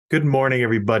Good morning,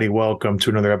 everybody. Welcome to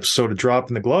another episode of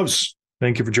Dropping the Gloves.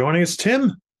 Thank you for joining us.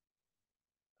 Tim,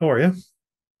 how are you?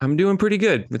 I'm doing pretty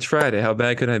good. It's Friday. How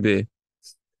bad could I be?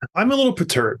 I'm a little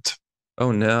perturbed.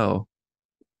 Oh no.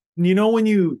 You know when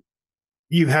you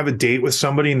have a date with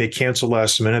somebody and they cancel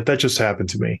last minute? That just happened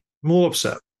to me. I'm a little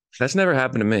upset. That's never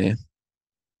happened to me.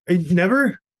 I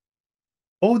never.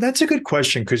 Oh, that's a good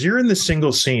question because you're in the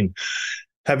single scene.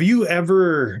 Have you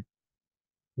ever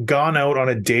gone out on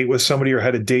a date with somebody or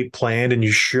had a date planned and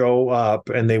you show up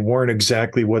and they weren't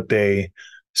exactly what they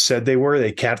said they were?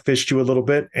 They catfished you a little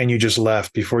bit and you just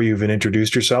left before you even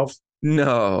introduced yourself?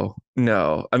 No,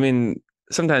 no. I mean,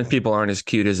 sometimes people aren't as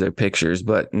cute as their pictures,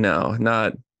 but no,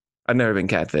 not I've never been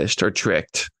catfished or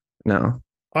tricked. No.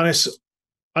 Honest,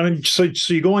 I mean, so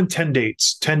you go on 10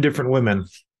 dates, 10 different women.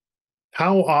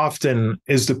 How often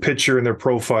is the picture in their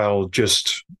profile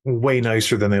just way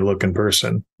nicer than they look in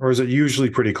person? Or is it usually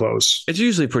pretty close? It's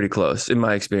usually pretty close in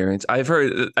my experience. I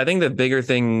think the bigger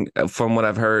thing from what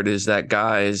I've heard is that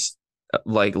guys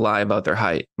like lie about their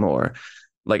height more.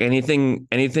 Like anything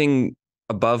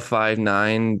above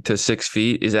 5'9" to 6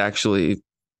 feet is actually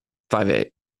 5'8",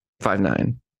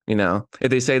 5'9".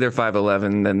 If they say they're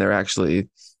 5'11", then they're 5'8".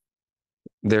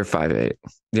 Do If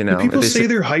people they say say,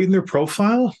 their height in their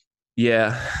profile?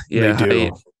 yeah, They yeah,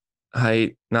 do.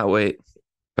 height, not weight,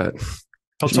 but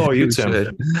How tall are maybe you, we Tim?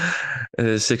 should.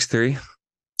 6'3".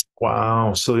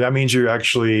 Wow. So that means you're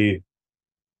actually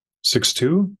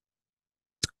 6'2"?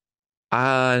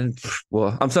 Uh,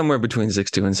 well, I'm somewhere between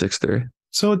 6'2" and 6'3".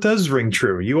 So it does ring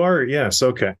true. You are, yes,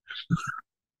 okay.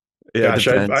 Yeah, it Gosh,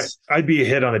 depends. I'd be a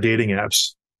hit on the dating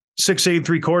apps. 6'8",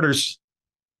 3/4.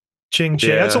 Ching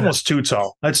ching. That's Yeah, almost too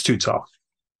tall. That's too tall.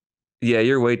 yeah,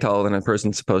 you're way taller than a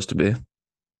person's supposed to be.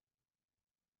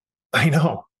 I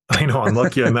know. I know. I'm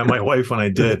lucky I met my wife when I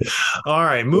did. All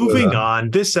right, moving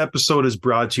on. This episode is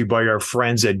brought to you by our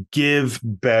friends at Give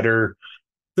Better.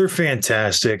 They're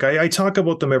fantastic. I talk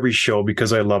about them every show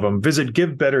because I love them. Visit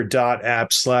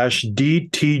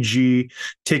givebetter.app/DTG.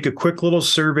 Take a quick little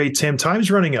survey, Tim. Time's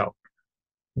running out.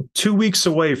 2 weeks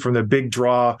away from the big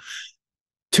draw.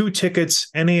 2 tickets,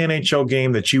 any NHL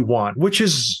game that you want, which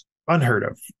is unheard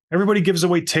of. Everybody gives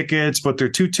away tickets, but they're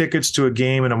 2 tickets to a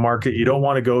game in a market you don't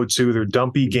want to go to. They're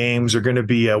dumpy games. They're going to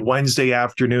be a Wednesday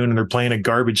afternoon and they're playing a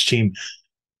garbage team.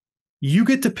 You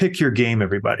get to pick your game,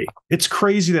 everybody. It's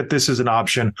crazy that this is an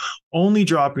option. Only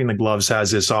Dropping the Gloves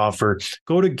has this offer.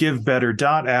 Go to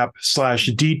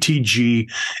givebetter.app/DTG,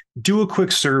 do a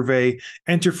quick survey,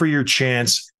 enter for your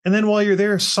chance. And then while you're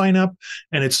there, sign up.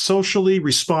 And it's socially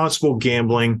responsible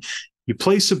gambling. You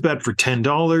place a bet for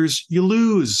 $10, you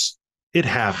lose. It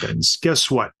happens.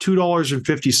 Guess what?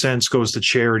 $2.50 goes to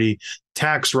charity,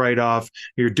 tax write off.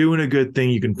 You're doing a good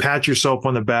thing. You can pat yourself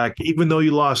on the back, even though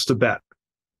you lost the bet.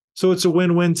 So it's a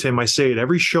win-win, Tim. I say it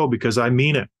every show because I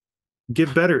mean it.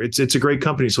 Give Better. It's a great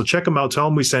company. So check them out. Tell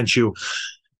them we sent you.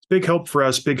 Big help for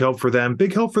us, big help for them,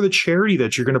 big help for the charity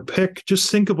that you're going to pick. Just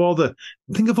think of all the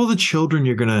children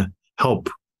you're going to help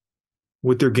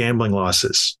with their gambling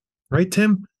losses. Right,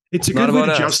 Tim? It's a Not good way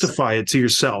about to us. justify it to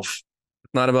yourself.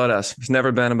 Not about us. It's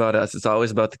never been about us. It's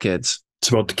always about the kids. It's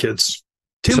about the kids.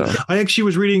 Tim, So I actually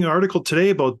was reading an article today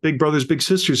about Big Brothers Big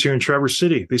Sisters here in Traverse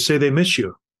City. They say they miss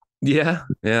you. yeah,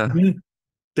 yeah. Yeah.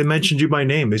 They mentioned you by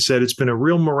name. They said it's been a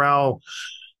real morale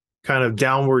kind of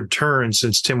downward turn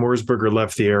since Tim Wurzburger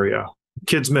left the area.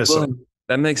 Kids miss Well, him.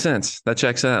 that makes sense. That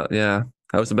checks out. Yeah,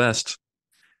 that was the best.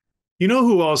 You know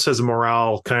who else has a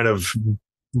morale kind of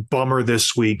bummer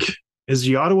this week is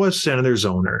the Ottawa Senators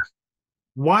owner.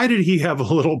 Why did he have a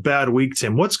little bad week,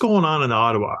 Tim? What's going on in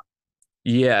Ottawa?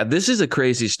 Yeah, this is a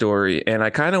crazy story, and I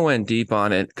kind of went deep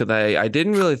on it because I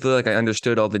didn't really feel like I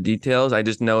understood all the details. I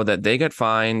just know that they got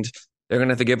fined. They're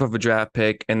gonna have to give up a draft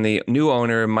pick, and the new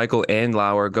owner, Michael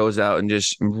Andlauer, goes out and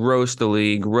just roast the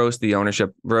league, roast the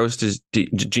ownership, roast his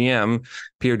GM.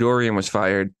 Pierre Dorian was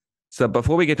fired. So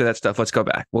before we get to that stuff, let's go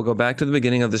back. We'll go back to the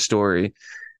beginning of the story.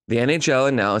 The NHL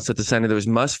announced that the Senators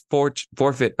must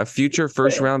forfeit a future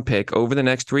first round pick over the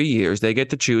next 3 years. They get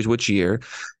to choose which year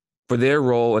for their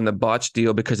role in the botched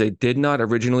deal because they did not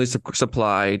originally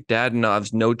supply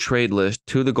Dadonov's no trade list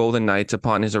to the Golden Knights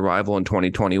upon his arrival in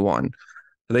 2021.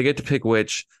 So they get to pick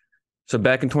which. So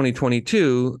back in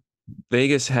 2022,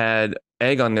 Vegas had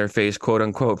egg on their face, quote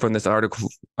unquote, from this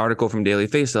article from Daily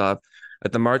Faceoff.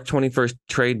 At the March 21st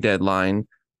trade deadline,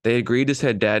 they agreed to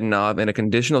send Dadonov and a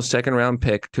conditional second round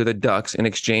pick to the Ducks in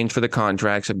exchange for the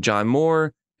contracts of John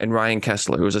Moore and Ryan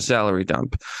Kessler, who was a salary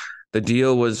dump. The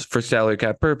deal was for salary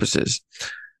cap purposes.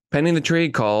 Pending the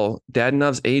trade call,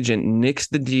 Dadonov's agent nixed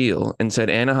the deal and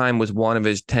said Anaheim was one of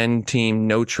his 10-team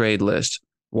no-trade list.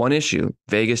 One issue,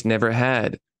 Vegas never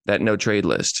had that no trade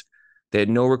list. They had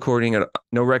no record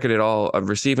at all of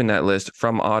receiving that list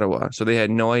from Ottawa. So they had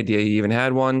no idea he even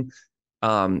had one,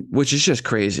 which is just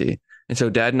crazy. And so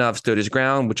Dadonov stood his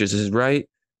ground, which is his right,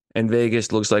 and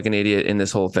Vegas looks like an idiot in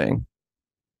this whole thing.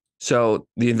 So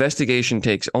the investigation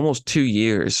takes almost 2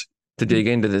 years to dig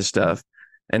into this stuff.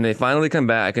 And they finally come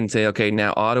back and say, okay,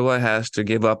 now Ottawa has to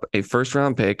give up a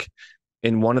first-round pick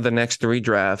in one of the next 3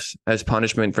 drafts as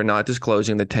punishment for not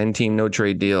disclosing the 10-team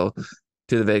no-trade deal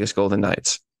to the Vegas Golden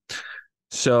Knights.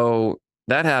 So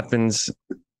that happens.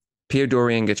 Pierre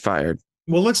Dorion gets fired.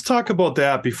 Well, let's talk about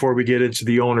that before we get into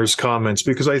the owner's comments,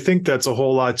 because I think that's a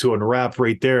whole lot to unwrap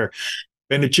right there.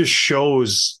 And it just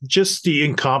shows just the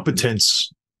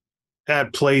incompetence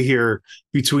at play here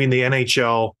between the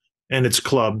NHL and its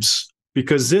clubs,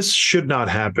 because this should not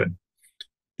happen.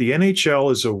 The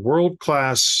NHL is a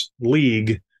world-class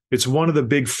league. It's one of the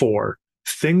big 4.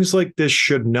 Things like this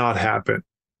should not happen,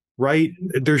 right?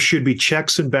 There should be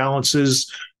checks and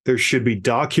balances. There should be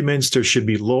documents. There should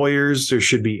be lawyers. There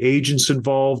should be agents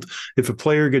involved. If a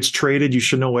player gets traded, you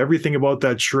should know everything about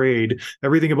that trade,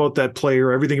 everything about that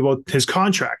player, everything about his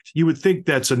contract. You would think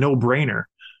that's a no-brainer,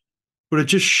 but it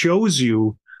just shows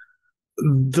you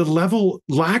the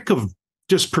lack of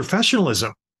just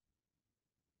professionalism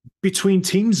between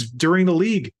teams during the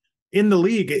league, in the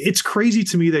league. It's crazy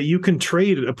to me that you can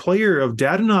trade a player of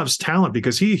Dadonov's talent,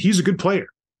 because he's a good player.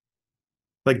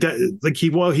 Like that, like he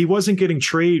wasn't getting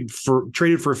traded for a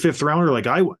 5th rounder like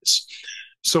I was.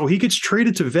 So he gets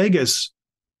traded to Vegas.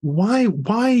 Why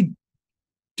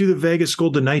do the Vegas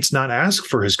Golden Knights not ask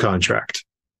for his contract?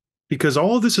 Because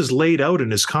all of this is laid out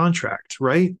in his contract,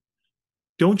 right?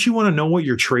 Don't you want to know what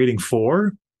you're trading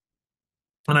for?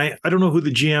 And I don't know who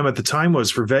the GM at the time was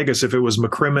for Vegas, if it was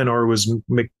McCrimmon or it was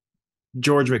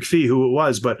George McPhee, who it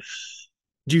was. But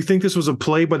do you think this was a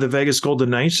play by the Vegas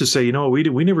Golden Knights to say,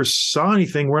 we never saw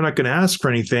anything, we're not going to ask for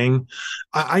anything?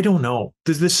 I don't know.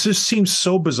 This just seems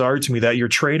so bizarre to me that you're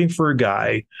trading for a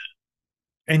guy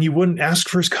and you wouldn't ask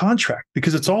for his contract,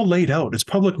 because it's all laid out. It's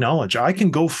public knowledge. I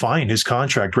can go find his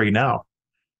contract right now.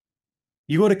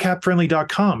 You go to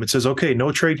capfriendly.com. It says, okay,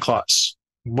 no trade clause.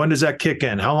 When does that kick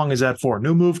in? How long is that for?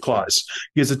 New move clause.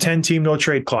 He has a 10-team no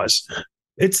trade clause.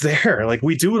 It's there. Like,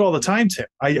 we do it all the time, Tim.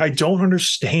 I don't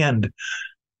understand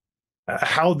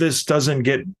how this doesn't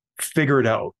get figured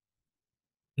out.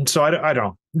 And so I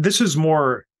don't. This is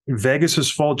more Vegas's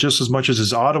fault just as much as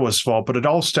it's Ottawa's fault, but it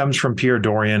all stems from Pierre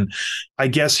Dorion. I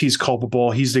guess he's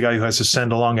culpable. He's the guy who has to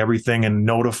send along everything and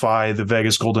notify the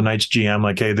Vegas Golden Knights GM,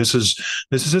 like, hey, this is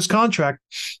his contract.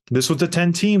 This was the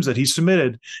 10 teams that he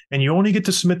submitted, and you only get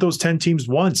to submit those 10 teams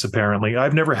once, apparently.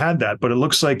 I've never had that, but it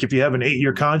looks like if you have an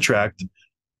 8-year contract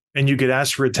and you get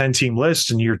asked for a 10-team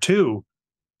list in year 2,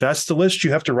 that's the list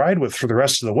you have to ride with for the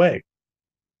rest of the way,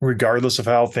 regardless of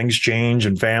how things change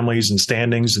and families and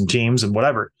standings and teams and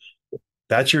whatever.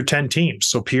 That's your 10 teams.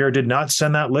 So Pierre did not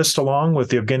send that list along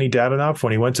with Evgeny Dadonov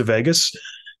when he went to Vegas,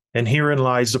 and herein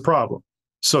lies the problem.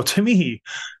 So to me,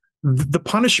 the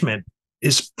punishment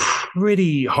is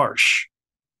pretty harsh.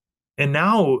 And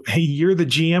now, hey, you're the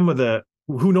GM of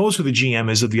who knows who the GM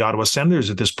is of the Ottawa Senators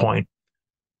at this point.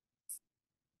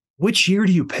 Which year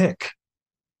do you pick?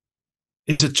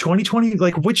 Is it 2020?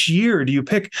 Like, which year do you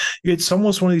pick? It's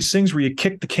almost one of these things where you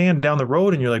kick the can down the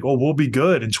road and you're like, oh, we'll be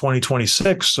good in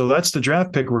 2026. So that's the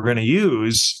draft pick we're going to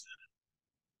use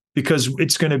because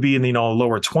it's going to be in the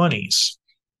lower 20s.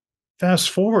 Fast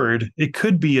forward, it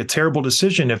could be a terrible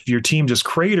decision if your team just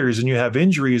craters and you have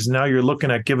injuries. Now you're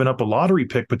looking at giving up a lottery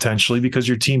pick potentially because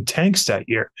your team tanks that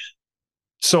year.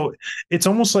 So it's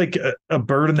almost like a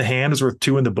bird in the hand is worth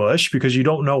 2 in the bush, because you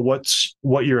don't know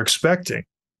what you're expecting.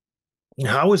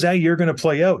 How is that year going to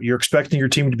play out? You're expecting your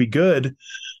team to be good.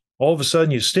 All of a sudden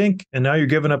you stink, and now you're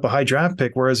giving up a high draft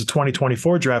pick, whereas a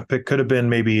 2024 draft pick could have been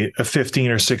maybe a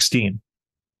 15 or 16.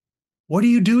 What do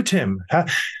you do, Tim?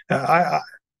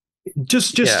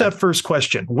 Just that first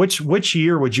question. Which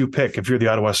year would you pick if you're the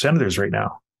Ottawa Senators right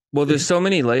now? Well, there's so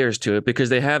many layers to it because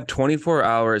they have 24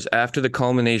 hours after the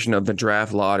culmination of the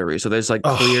draft lottery. So there's like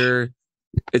clear...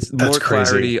 It's more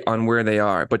clarity on where they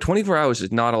are, but 24 hours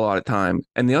is not a lot of time.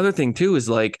 And the other thing too is,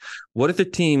 like, what if the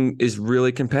team is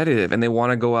really competitive and they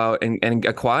want to go out and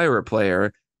acquire a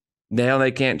player? Now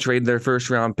they can't trade their first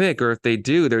round pick, or if they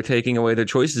do, they're taking away the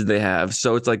choices they have.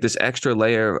 So it's like this extra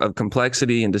layer of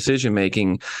complexity and decision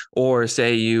making. Or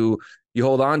say you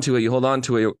hold on to it,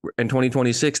 in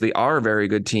 2026, they are a very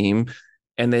good team,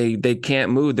 and they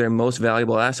can't move their most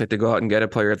valuable asset to go out and get a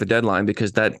player at the deadline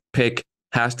because that pick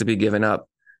has to be given up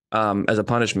as a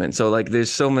punishment. So like, there's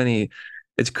so many,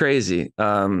 it's crazy.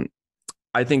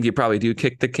 I think you probably do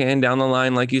kick the can down the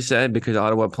line, like you said, because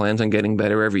Ottawa plans on getting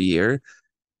better every year.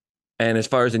 And as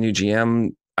far as the new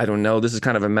GM, I don't know. This is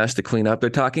kind of a mess to clean up. They're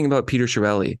talking about Peter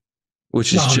Chiarelli,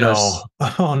 which is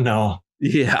oh no.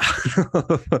 Yeah.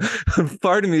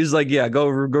 Part of me is like, yeah, go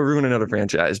ruin another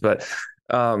franchise. But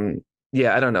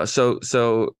yeah, I don't know.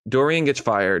 So Dorian gets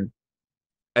fired,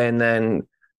 and then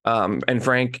and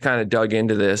Frank kind of dug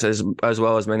into this as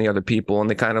well as many other people, and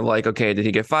they kind of like, okay, did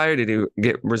he get fired? Did he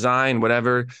get resigned?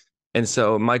 Whatever. And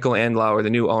so Michael Andlauer, the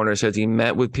new owner, says he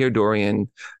met with Pierre Dorian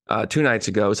 2 nights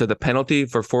ago. So the penalty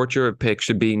for forfeiture of pick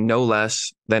should be no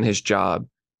less than his job.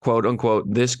 "Quote unquote,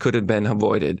 this could have been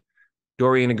avoided."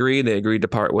 Dorian agreed. They agreed to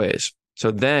part ways.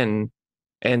 So then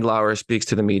Andlauer speaks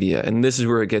to the media, and this is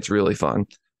where it gets really fun.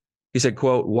 He said,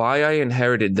 "Quote, why I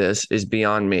inherited this is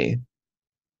beyond me."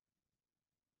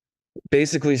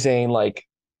 Basically saying, like,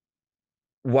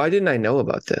 why didn't I know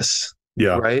about this?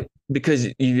 Yeah. Right? Because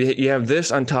you have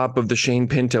this on top of the Shane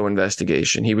Pinto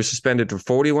investigation. He was suspended for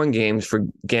 41 games for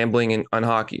gambling on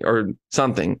hockey or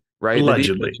something, right?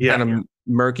 Allegedly. Yeah. Kind of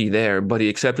murky there, but he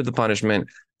accepted the punishment.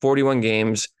 41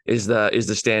 games is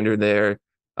the standard there.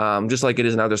 Just like it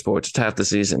is in other sports. It's half the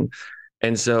season.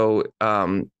 And so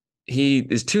he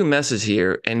is 2 messes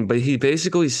here. But he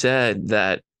basically said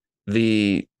that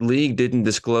the league didn't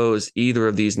disclose either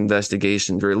of these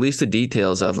investigations, or at least the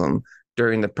details of them,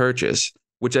 during the purchase,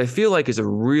 which I feel like is a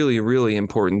really, really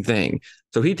important thing.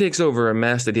 So he takes over a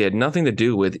mess that he had nothing to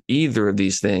do with either of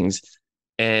these things.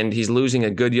 And he's losing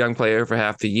a good young player for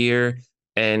half the year.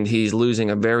 And he's losing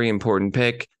a very important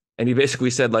pick. And he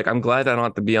basically said, like, I'm glad I don't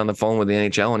have to be on the phone with the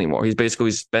NHL anymore. He's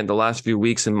basically spent the last few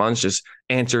weeks and months just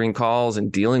answering calls and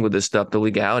dealing with this stuff, the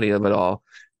legality of it all.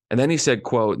 And then he said,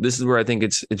 quote, this is where I think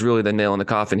it's really the nail in the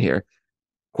coffin here.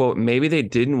 Quote, maybe they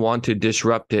didn't want to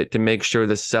disrupt it to make sure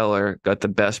the seller got the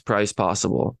best price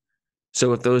possible.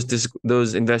 So if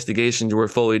those investigations were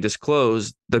fully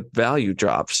disclosed, the value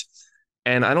drops.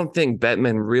 And I don't think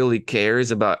Bettman really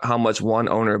cares about how much one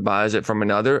owner buys it from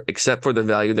another, except for the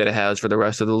value that it has for the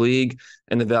rest of the league,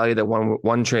 and the value that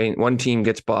one team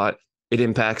gets bought, it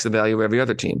impacts the value of every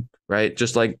other team, right?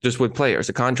 Just with players,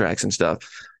 the contracts and stuff.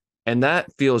 And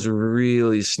that feels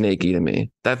really snaky to me.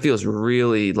 That feels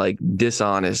really like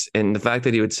dishonest. And the fact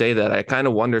that he would say that, I kind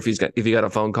of wonder if he got a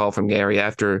phone call from Gary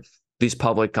after these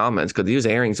public comments, because he was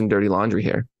airing some dirty laundry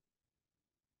here.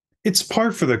 It's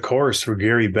par for the course for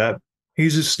Gary Bettman.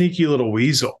 He's a sneaky little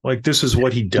weasel. Like, this is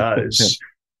what he does.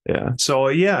 Yeah. So,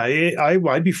 yeah,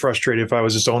 I'd be frustrated if I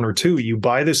was his owner, too. You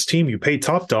buy this team, you pay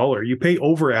top dollar, you pay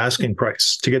over asking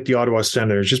price to get the Ottawa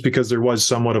Senators just because there was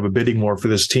somewhat of a bidding war for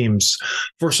this team's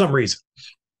for some reason.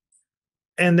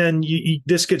 And then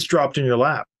this gets dropped in your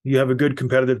lap. You have a good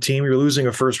competitive team. You're losing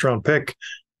a first-round pick,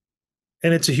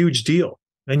 and it's a huge deal.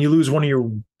 And you lose one of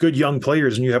your good young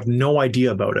players, and you have no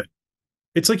idea about it.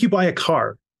 It's like you buy a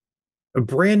car, a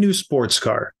brand new sports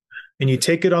car, and you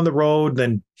take it on the road,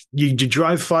 then you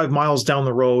drive 5 miles down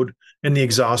the road and the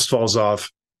exhaust falls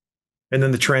off, and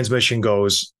then the transmission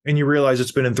goes, and you realize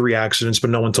it's been in 3 accidents, but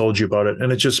no one told you about it.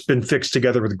 And it's just been fixed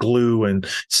together with glue and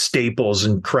staples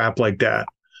and crap like that.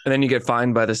 And then you get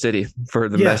fined by the city for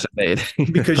the mess it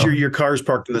made. Because your car's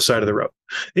parked on the side of the road.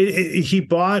 He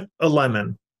bought a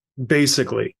lemon,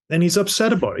 basically, and he's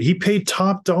upset about it. He paid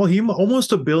top dollar,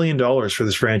 almost $1 billion for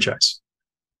this franchise,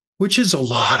 which is a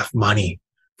lot of money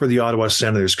for the Ottawa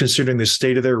Senators, considering the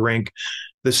state of their rink,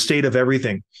 the state of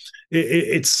everything.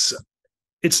 It's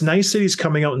nice that he's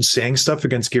coming out and saying stuff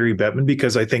against Gary Bettman,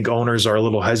 because I think owners are a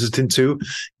little hesitant to.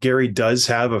 Gary does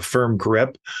have a firm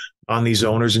grip on these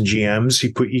owners and GMs.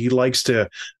 He likes to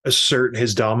assert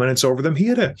his dominance over them. He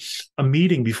had a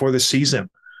meeting before the season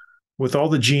with all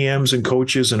the GMs and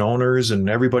coaches and owners and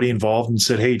everybody involved, and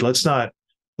said, hey, let's not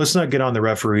get on the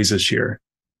referees this year.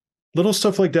 Little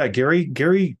stuff like that.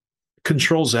 Gary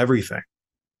controls everything.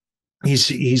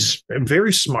 He's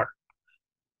very smart.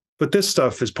 But this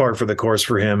stuff is par for the course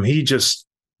for him. He just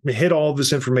hid all of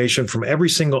this information from every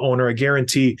single owner. I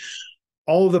guarantee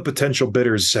all of the potential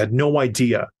bidders had no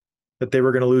idea that they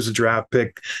were going to lose a draft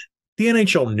pick. The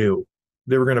NHL knew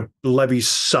they were going to levy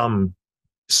some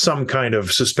kind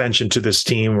of suspension to this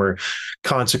team or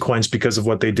consequence because of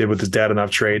what they did with the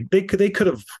Dadonov trade. They could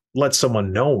have let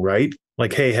someone know, right?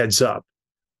 Like, hey, heads up.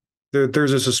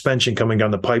 There's a suspension coming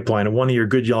down the pipeline, and one of your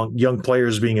good young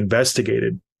players being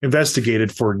investigated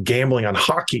for gambling on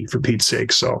hockey, for Pete's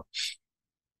sake. So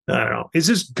I don't know. Is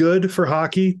this good for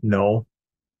hockey? No.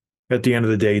 At the end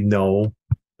of the day, no.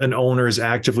 An owner is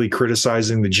actively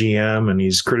criticizing the GM, and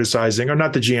he's criticizing, or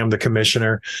not the GM, the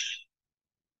commissioner.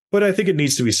 But I think it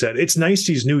needs to be said. It's nice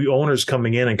these new owners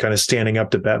coming in and kind of standing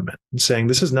up to Bettman and saying,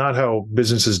 this is not how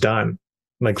business is done.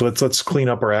 Like, let's clean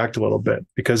up our act a little bit,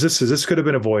 because this could have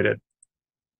been avoided.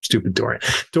 Stupid Dorian.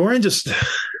 Dorian just,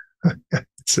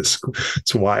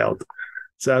 It's wild.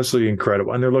 It's absolutely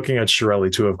incredible. And they're looking at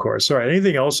Chiarelli too, of course. All right.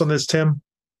 Anything else on this, Tim?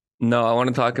 No, I want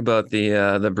to talk about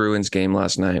the Bruins game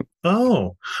last night.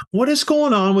 Oh, what is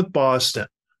going on with Boston?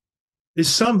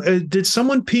 Did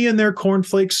someone pee in their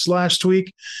cornflakes last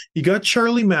week? You got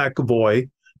Charlie McAvoy,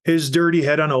 his dirty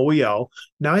head on OEL.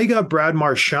 Now you got Brad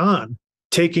Marchand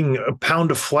taking a pound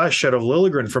of flesh out of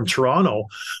Liljegren from Toronto.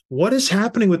 What is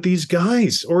happening with these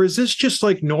guys? Or is this just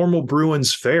like normal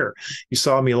Bruins fare? You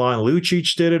saw Milan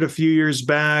Lucic did it a few years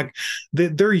back.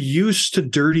 They're used to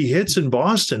dirty hits in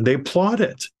Boston. They applaud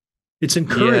it. It's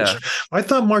encouraged. Yeah. I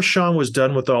thought Marchand was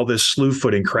done with all this slew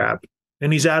footing crap,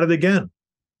 and he's at it again.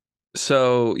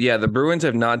 So yeah, the Bruins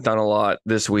have not done a lot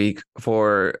this week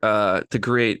to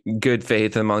create good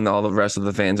faith among all the rest of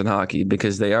the fans in hockey,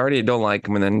 because they already don't like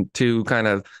him, and then two kind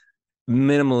of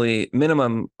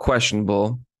minimum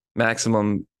questionable,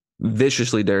 maximum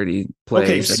viciously dirty plays.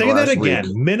 Okay, say that again.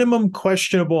 Week. Minimum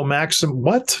questionable, maximum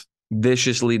what?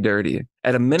 Viciously dirty.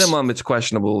 At a minimum, it's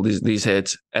questionable, these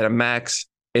hits. At a max,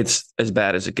 it's as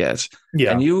bad as it gets.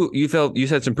 Yeah. And you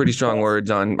said some pretty strong words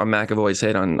on McAvoy's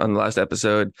hit on the last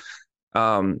episode.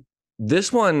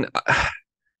 This one,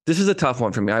 this is a tough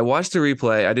one for me. I watched the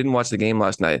replay. I didn't watch the game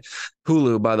last night.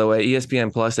 Hulu, by the way,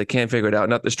 ESPN Plus, they can't figure it out.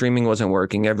 Not the streaming wasn't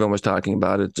working. Everyone was talking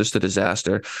about it. Just a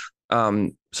disaster.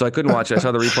 So I couldn't watch it. I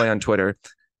saw the replay on Twitter,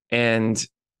 and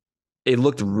it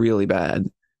looked really bad.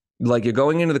 Like, you're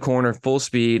going into the corner full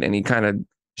speed, and he kind of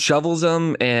shovels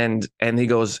him, and he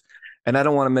goes, and I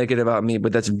don't want to make it about me,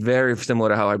 but that's very similar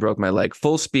to how I broke my leg.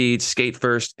 Full speed, skate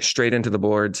first, straight into the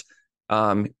boards.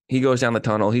 He goes down the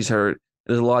tunnel. He's hurt.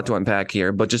 There's a lot to unpack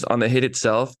here, but just on the hit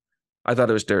itself, I thought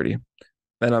it was dirty.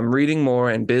 And I'm reading more,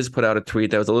 and Biz put out a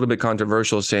tweet that was a little bit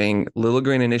controversial, saying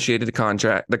Liljegren initiated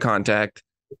the contact.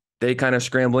 They kind of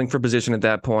scrambling for position at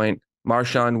that point.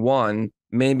 Marchand won.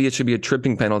 Maybe it should be a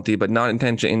tripping penalty, but not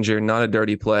intention injury, not a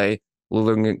dirty play.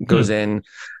 Liljegren goes in.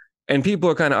 And people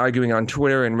are kind of arguing on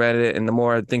Twitter and Reddit, and the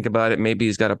more I think about it, maybe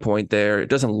he's got a point there. It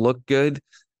doesn't look good.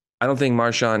 I don't think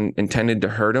Marchand intended to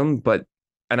hurt him,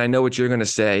 and I know what you're going to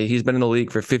say. He's been in the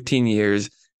league for 15 years.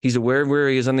 He's aware of where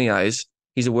he is on the ice.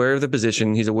 He's aware of the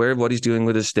position. He's aware of what he's doing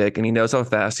with his stick, and he knows how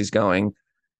fast he's going.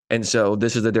 And so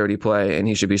this is a dirty play, and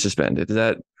he should be suspended. Is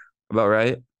that about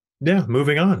right? Yeah,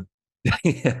 moving on.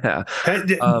 Yeah.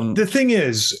 The thing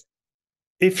is,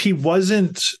 if he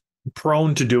wasn't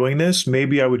prone to doing this,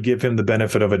 maybe I would give him the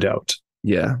benefit of a doubt.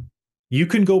 Yeah. You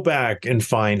can go back and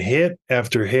find hit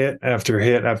after hit after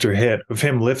hit after hit of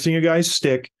him lifting a guy's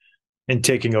stick and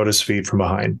taking out his feet from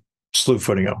behind, slew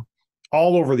footing him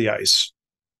all over the ice,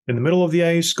 in the middle of the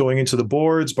ice, going into the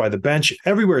boards, by the bench,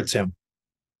 everywhere it's him.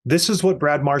 This is what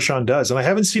Brad Marchand does. And I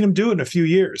haven't seen him do it in a few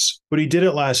years, but he did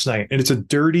it last night. And it's a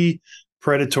dirty,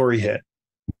 predatory hit.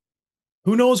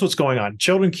 Who knows what's going on?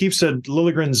 Sheldon Keefe said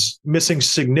Liljegren's missing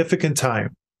significant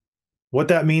time. What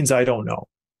that means, I don't know.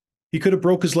 He could have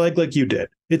broke his leg like you did.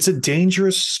 It's a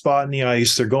dangerous spot in the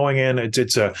ice. They're going in.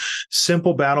 It's a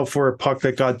simple battle for a puck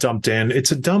that got dumped in.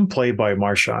 It's a dumb play by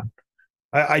Marchand.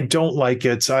 I don't like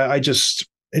it.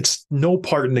 It's no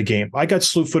part in the game. I got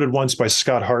slew-footed once by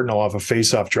Scott Hartnell off a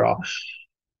face-off draw.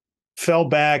 Fell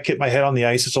back, hit my head on the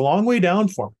ice. It's a long way down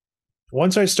for me.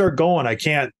 Once I start going, I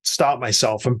can't stop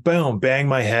myself, and boom, bang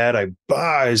my head.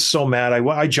 I was so mad.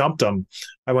 I jumped him.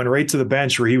 I went right to the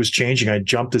bench where he was changing. I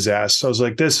jumped his ass. I was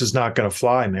like, this is not going to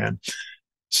fly, man.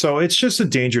 So it's just a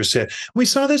dangerous hit. We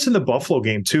saw this in the Buffalo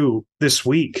game too this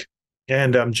week.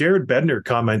 And Jared Bednar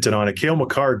commented on it. Cale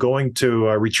Makar going to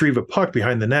retrieve a puck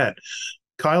behind the net.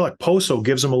 Kyle Okposo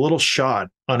gives him a little shot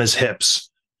on his hips.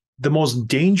 The most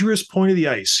dangerous point of the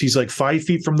ice. He's like 5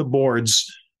 feet from the boards.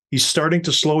 He's starting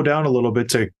to slow down a little bit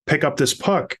to pick up this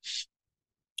puck.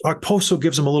 Okposo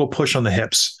gives him a little push on the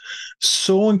hips.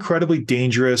 So incredibly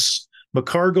dangerous.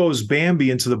 Makar goes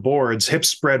Bambi into the boards, hips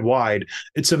spread wide.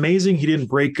 It's amazing he didn't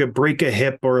break a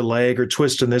hip or a leg or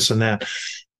twist and this and that.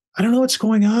 I don't know what's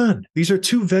going on. These are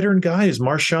two veteran guys,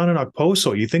 Marchand and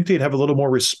Okposo. You think they'd have a little more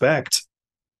respect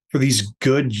for these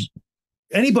good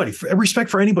respect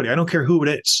for anybody. I don't care who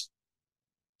it is.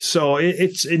 So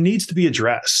it needs to be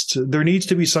addressed. There needs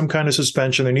to be some kind of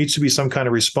suspension. There needs to be some kind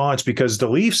of response, because the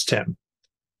Leafs, Tim,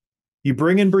 you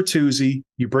bring in Bertuzzi,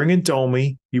 you bring in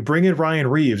Domi, you bring in Ryan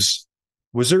Reeves.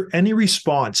 Was there any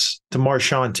response to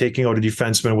Marchand taking out a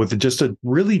defenseman with just a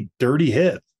really dirty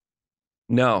hit?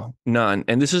 No, none.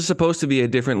 And this is supposed to be a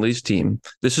different Leafs team.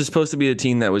 This is supposed to be a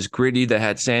team that was gritty, that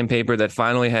had sandpaper, that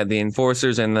finally had the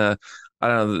enforcers and the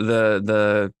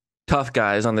tough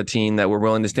guys on the team that were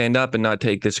willing to stand up and not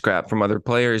take this crap from other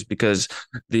players, because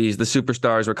the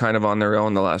superstars were kind of on their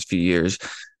own the last few years.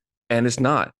 and it's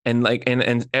not. And like,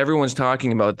 and everyone's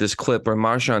talking about this clip where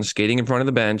Marchand's skating in front of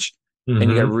the bench, and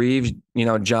you got Reeves,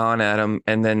 John at him,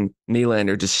 and then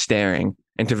Nylander just staring,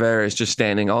 and Tavares just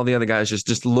standing. All the other guys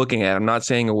just looking at him, not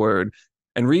saying a word.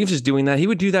 And Reeves is doing that. He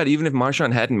would do that even if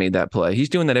Marchand hadn't made that play. He's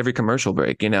doing that every commercial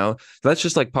break, So that's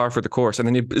just like par for the course. And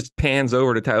then he just pans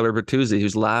over to Tyler Bertuzzi,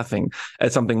 who's laughing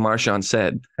at something Marchand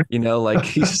said. Like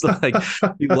he's like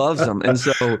he loves him.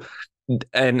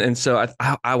 And so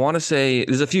I want to say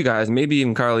there's a few guys, maybe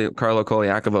even Carlo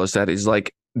Koliakovo said he's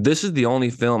like, this is the only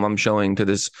film I'm showing to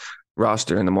this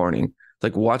roster in the morning.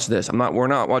 Like, watch this. We're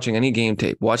not watching any game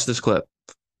tape. Watch this clip.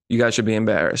 You guys should be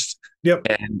embarrassed. Yep.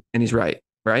 And he's right.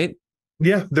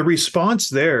 Yeah, the response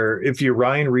there, if you're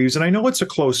Ryan Reeves, and I know it's a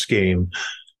close game.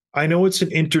 I know it's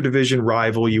an interdivision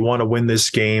rival. You want to win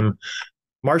this game.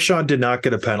 Marchand did not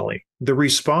get a penalty. The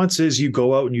response is you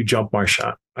go out and you jump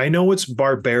Marchand. I know it's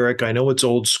barbaric. I know it's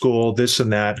old school, this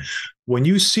and that. When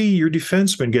you see your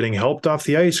defenseman getting helped off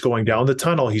the ice, going down the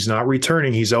tunnel, he's not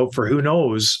returning. He's out for who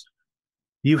knows.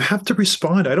 You have to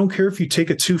respond. I don't care if you take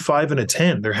a 2, 5, and a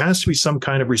 10. There has to be some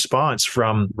kind of response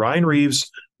from Ryan Reeves,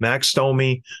 Max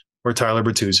Domi, or Tyler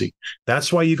Bertuzzi.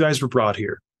 That's why you guys were brought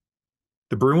here.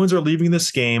 The Bruins are leaving this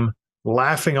game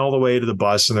laughing all the way to the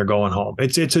bus, and they're going home.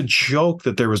 It's a joke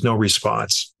that there was no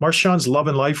response. Marchand's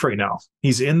loving life right now.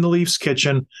 He's in the Leafs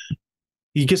kitchen.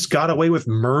 He just got away with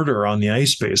murder on the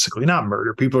ice, basically. Not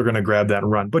murder. People are going to grab that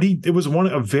and run. But it was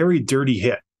a very dirty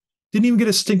hit. Didn't even get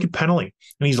a stinking penalty.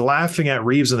 And he's laughing at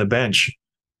Reeves on the bench.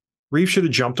 Reeves should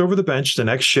have jumped over the bench the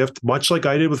next shift, much like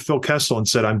I did with Phil Kessel, and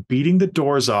said, I'm beating the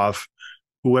doors off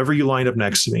whoever you lined up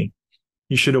next to me.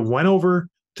 You should have went over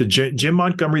to Jim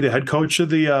Montgomery, the head coach of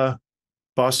the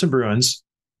Boston Bruins,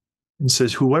 and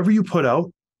says, whoever you put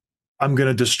out, I'm going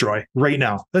to destroy right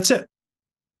now. That's it.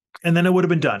 And then it would have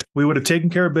been done. We would have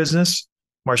taken care of business.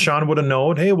 Marchand would have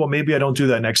known, hey, well, maybe I don't do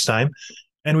that next time.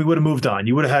 And we would have moved on.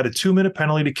 You would have had a 2-minute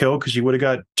penalty to kill because you would have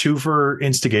got 2 for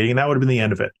instigating, and that would have been the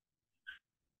end of it.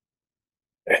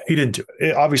 He didn't do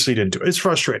it. Obviously didn't do it. It's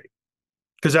frustrating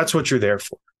because that's what you're there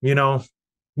for.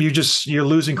 You're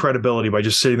losing credibility by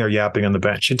just sitting there yapping on the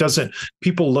bench.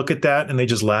 People look at that and they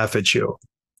just laugh at you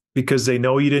because they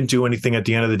know you didn't do anything at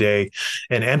the end of the day,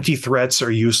 and empty threats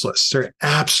are useless. They're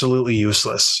absolutely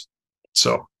useless.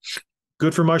 So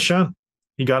good for Marchand.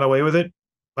 He got away with it.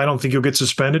 I don't think he'll get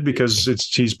suspended because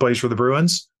he's plays for the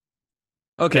Bruins.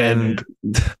 Okay. And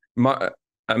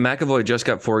McAvoy just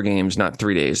got 4 games not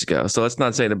 3 days ago. So let's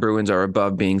not say the Bruins are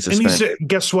above being suspended. And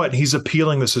guess what? He's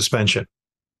appealing the suspension.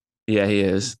 Yeah, he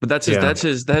is. But that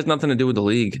has nothing to do with the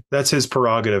league. That's his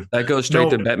prerogative. That goes straight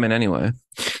to Bettman anyway.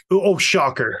 Oh,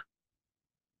 shocker.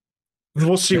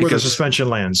 We'll see where the suspension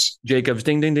lands. Jacobs,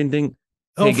 ding, ding, ding, ding.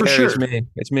 Oh, hey, for Gary, sure.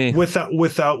 It's me.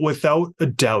 Without a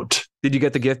doubt. Did you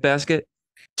get the gift basket?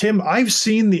 Tim, I've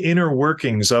seen the inner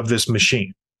workings of this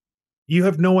machine. You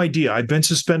have no idea. I've been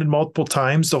suspended multiple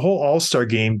times. The whole All-Star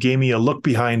game gave me a look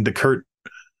behind the curtain.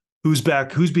 Who's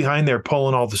behind there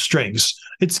pulling all the strings?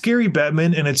 It's Gary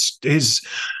Bettman, and it's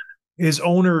his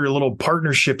owner, little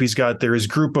partnership he's got there, his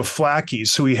group of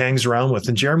flackies who he hangs around with,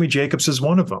 and Jeremy Jacobs is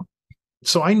one of them.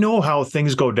 So I know how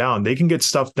things go down. They can get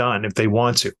stuff done if they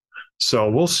want to.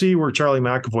 So we'll see where Charlie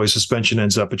McAvoy's suspension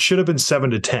ends up. It should have been 7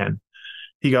 to 10.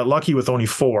 He got lucky with only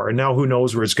 4, and now who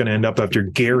knows where it's going to end up after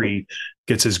Gary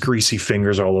gets his greasy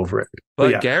fingers all over it.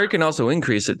 But yeah, Gary can also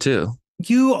increase it too.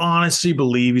 You honestly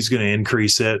believe he's going to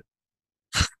increase it?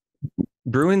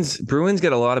 Bruins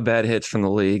get a lot of bad hits from the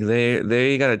league.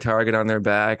 They got a target on their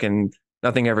back, and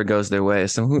nothing ever goes their way.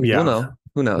 So we'll know.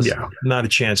 Who knows? Yeah, not a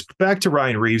chance. But back to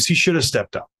Ryan Reeves. He should have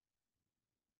stepped up.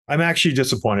 I'm actually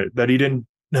disappointed that he didn't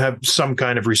have some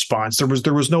kind of response. There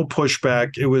was no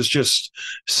pushback. It was just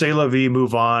say la vie,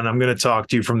 move on. I'm going to talk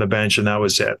to you from the bench, and that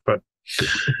was it. But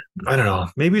I don't know.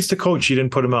 Maybe it's the coach. He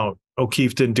didn't put him out.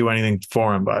 O'Keefe didn't do anything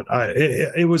for him, but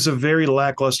it was a very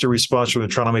lackluster response from the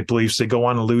Toronto Maple Leafs. They go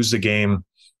on to lose the game.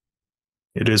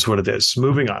 It is what it is.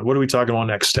 Moving on. What are we talking about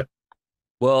next, Tim?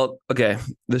 Well, okay.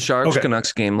 The Sharks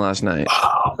Canucks game last night.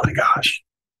 Oh my gosh.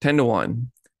 10-1.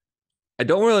 I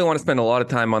don't really want to spend a lot of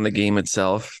time on the game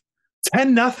itself.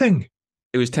 10-0.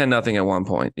 It was 10-0 at one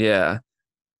point. Yeah.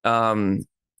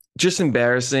 Just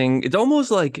embarrassing. It's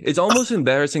almost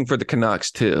embarrassing for the Canucks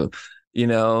too.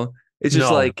 It's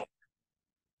just like,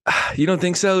 you don't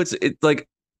think so? It's like,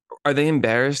 are they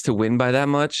embarrassed to win by that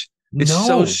much? It's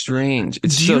so strange.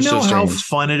 It's Do you know how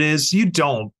fun it is? You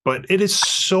don't, but it is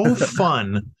so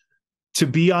fun to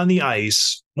be on the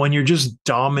ice when you're just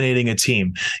dominating a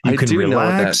team. You can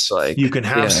relax, like. You can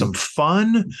have some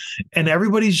fun, and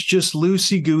everybody's just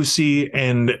loosey-goosey,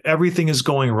 and everything is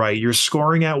going right. You're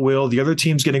scoring at will. The other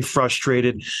team's getting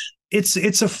frustrated.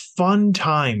 it's a fun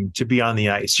time to be on the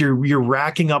ice. You're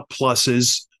racking up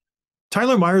pluses.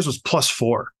 Tyler Myers was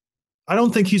 +4. I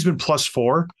don't think he's been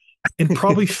 +4 in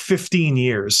probably 15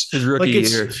 years. His rookie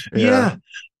year. Yeah.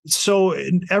 So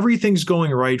everything's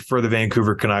going right for the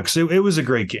Vancouver Canucks. It was a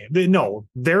great game.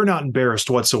 They're not embarrassed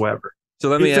whatsoever. So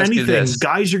let me ask you this.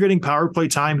 Guys are getting power play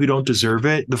time who don't deserve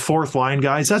it. The fourth line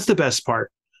guys, that's the best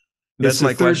part. That's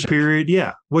my third question. Period.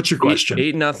 Yeah. What's your question?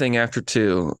 8-0 after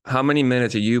 2. How many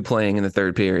minutes are you playing in the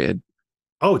third period?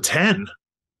 10.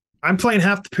 I'm playing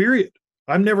half the period.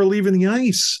 I'm never leaving the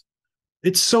ice.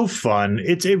 It's so fun.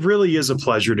 It really is a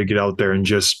pleasure to get out there and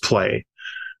just play.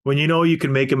 When you know you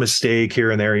can make a mistake here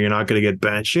and there, you're not going to get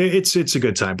benched. It's a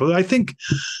good time. But I think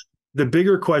the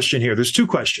bigger question here, there's two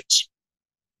questions.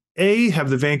 A,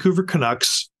 have the Vancouver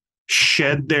Canucks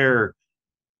shed their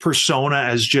persona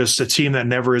as just a team that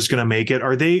never is going to make it?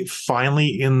 Are they finally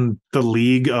in the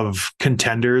league of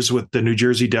contenders with the New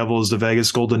Jersey Devils, the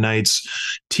Vegas Golden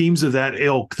Knights, teams of that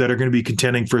ilk that are going to be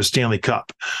contending for a Stanley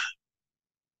Cup?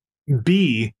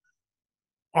 B,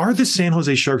 are the San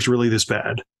Jose Sharks really this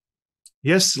bad?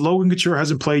 Yes, Logan Couture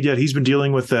hasn't played yet. He's been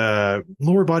dealing with a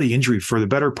lower body injury for the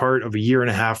better part of a year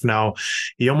and a half now.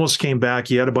 He almost came back.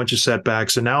 He had a bunch of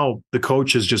setbacks, and now the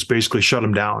coach has just basically shut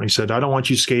him down. He said, I don't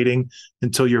want you skating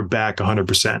until you're back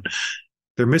 100%.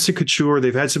 They're missing Couture.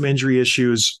 They've had some injury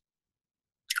issues.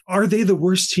 Are they the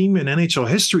worst team in NHL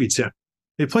history, Tim?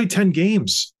 They played 10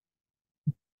 games.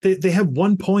 They have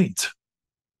 1 point.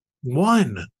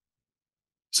 1.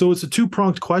 So it's a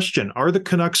two-pronged question. Are the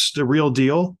Canucks the real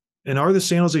deal? And are the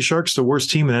San Jose Sharks the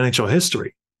worst team in NHL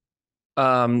history?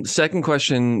 Second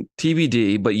question,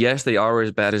 TBD, but yes, they are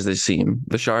as bad as they seem.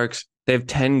 The Sharks, they have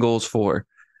 10 goals for.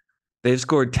 They've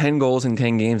scored 10 goals in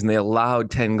 10 games, and they allowed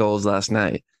 10 goals last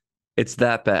night. It's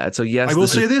that bad. So yes, I will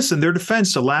say this in their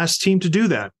defense, the last team to do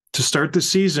that, to start the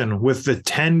season with the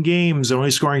 10 games and only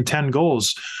scoring 10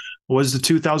 goals, was the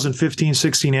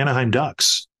 2015-16 Anaheim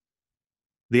Ducks.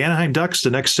 The Anaheim Ducks, the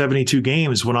next 72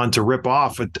 games, went on to rip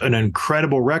off an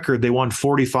incredible record. They won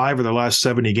 45 of their last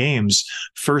 70 games,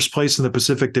 first place in the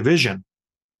Pacific Division.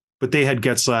 But they had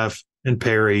Getzlaf and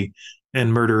Perry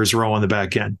and Murderers Row on the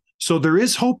back end. So there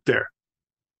is hope there.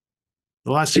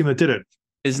 The last team that did it.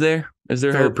 Is there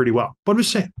fared pretty well. But I'm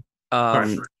just saying.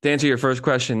 To answer your first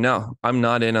question, no, I'm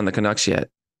not in on the Canucks yet.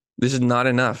 This is not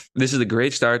enough. This is a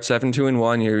great start,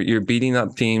 7-2-1. You're beating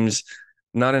up teams.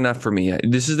 Not enough for me.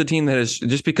 This is the team that is,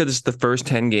 just because it's the first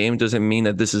 10 games doesn't mean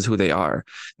that this is who they are,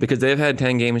 because they've had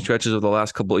 10 game stretches over the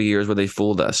last couple of years where they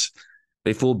fooled us.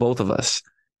 They fooled both of us,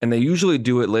 and they usually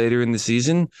do it later in the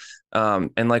season.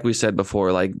 And like we said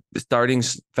before, like starting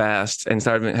fast and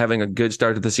having a good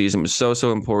start to the season was so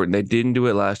important. They didn't do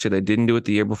it last year. They didn't do it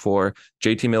the year before.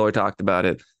 JT Miller talked about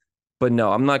it, but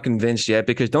no, I'm not convinced yet,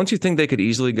 because don't you think they could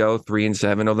easily go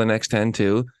 3-7 over the next 10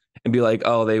 too and be like,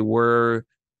 oh, they were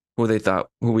who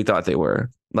we thought they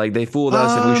were. Like, they fooled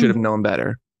us and we should have known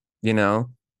better, you know?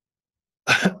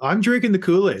 I'm drinking the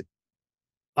Kool-Aid.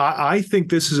 I think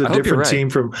this is a different team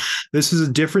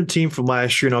from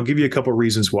last year, and I'll give you a couple of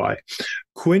reasons why.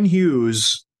 Quinn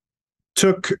Hughes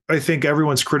took, I think,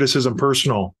 everyone's criticism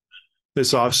personal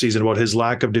this offseason about his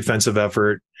lack of defensive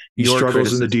effort. He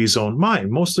struggles in the D zone.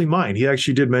 Mostly mine. He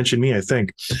actually did mention me, I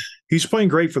think. He's playing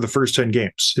great for the first 10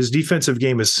 games. His defensive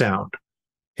game is sound.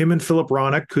 Him and Philip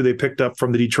Roenick, who they picked up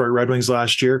from the Detroit Red Wings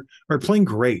last year, are playing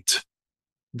great.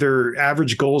 Their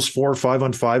average goals 4 or 5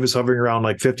 on 5 is hovering around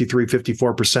like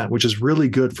 53-54%, which is really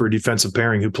good for a defensive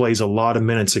pairing who plays a lot of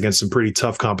minutes against some pretty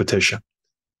tough competition.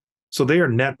 So they are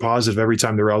net positive every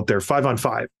time they're out there, 5 on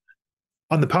 5.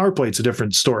 On the power play, it's a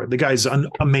different story. The guy's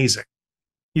amazing.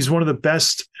 He's one of the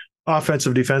best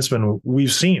offensive defensemen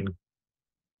we've seen.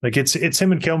 Like, it's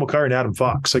him and Cale Makar and Adam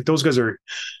Fox. Like, those guys are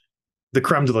the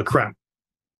creme de la creme.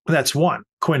 That's one,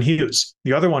 Quinn Hughes.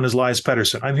 The other one is Elias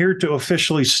Pettersson. I'm here to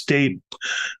officially state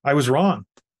I was wrong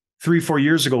 3-4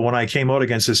 years ago when I came out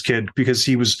against this kid, because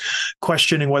he was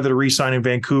questioning whether to re-sign in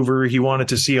Vancouver. He wanted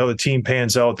to see how the team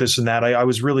pans out, this and that. I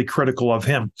was really critical of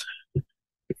him.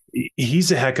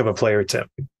 He's a heck of a player, Tim.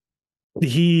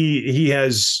 He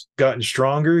has gotten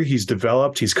stronger. He's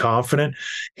developed. He's confident.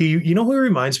 You know who he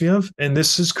reminds me of? And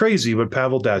this is crazy, but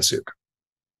Pavel Datsyuk.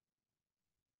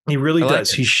 He really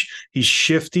does. He's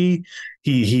shifty.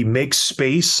 He makes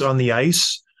space on the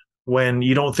ice when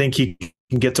you don't think he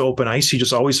can get to open ice. He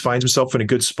just always finds himself in a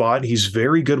good spot. He's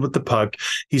very good with the puck.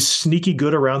 He's sneaky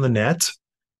good around the net.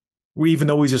 Even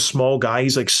though he's a small guy,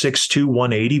 he's like 6'2",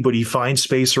 180, but he finds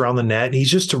space around the net.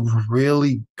 He's just a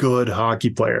really good hockey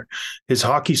player. His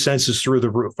hockey sense is through the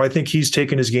roof. I think he's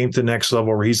taken his game to the next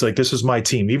level where he's like, this is my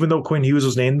team. Even though Quinn Hughes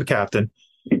was named the captain,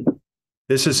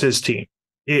 this is his team.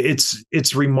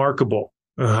 It's remarkable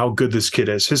how good this kid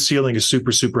is. His ceiling is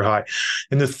super, super high.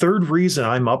 And the third reason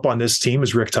I'm up on this team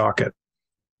is Rick Tocchet.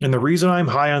 And the reason I'm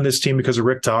high on this team because of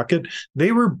Rick Tocchet,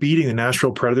 they were beating the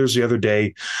Nashville Predators the other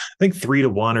day, I think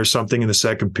 3-1 or something in the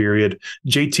second period.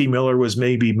 JT Miller was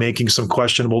maybe making some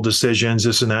questionable decisions,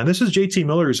 this and that. And this is JT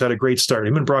Miller who's had a great start.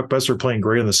 Him and Brock Besser playing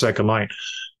great on the second line.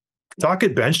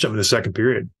 Tocchet benched him in the second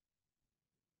period.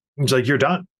 He's like, you're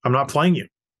done. I'm not playing you.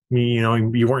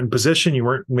 You weren't in position. You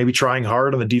weren't maybe trying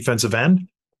hard on the defensive end.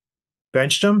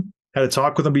 Benched him. Had a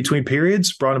talk with him between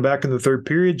periods, brought him back in the third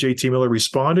period. JT Miller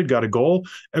responded, got a goal.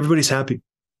 Everybody's happy.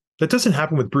 That doesn't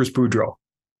happen with Bruce Boudreau,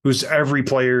 who's every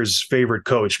player's favorite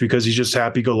coach because he's just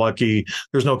happy-go-lucky.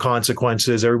 There's no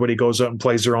consequences. Everybody goes out and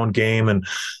plays their own game, and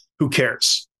who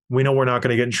cares? We know we're not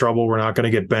going to get in trouble. We're not going to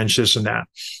get benched, this and that.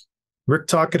 Rick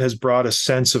Tocchet has brought a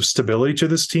sense of stability to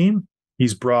this team.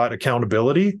 He's brought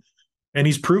accountability, and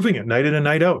he's proving it night in and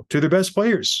night out to their best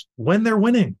players. When they're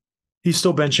winning, he's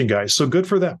still benching guys. So good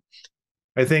for them.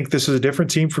 I think this is a different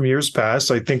team from years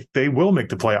past. I think they will make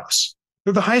the playoffs.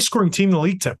 They're the highest scoring team in the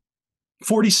league, Tim.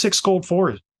 46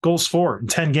 goals for in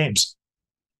 10 games.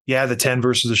 Yeah, the 10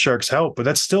 versus the Sharks help, but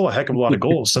that's still a heck of a lot of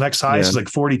goals. The next highest is like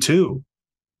 42.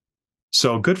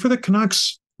 So good for the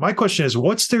Canucks. My question is,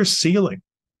 what's their ceiling?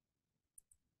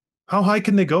 How high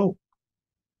can they go?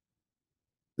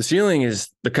 The ceiling is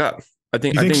the cup. I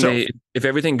think so? If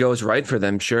everything goes right for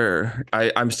them, sure.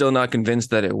 I'm still not convinced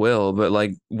that it will, but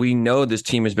like we know this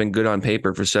team has been good on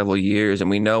paper for several years, and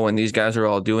we know when these guys are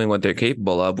all doing what they're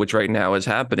capable of, which right now is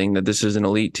happening, that this is an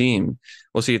elite team.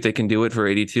 We'll see if they can do it for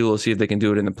 82. We'll see if they can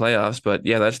do it in the playoffs. But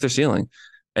yeah, that's their ceiling.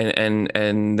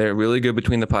 And they're really good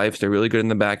between the pipes. They're really good in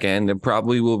the back end. There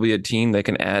probably will be a team that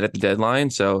can add at the deadline.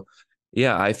 So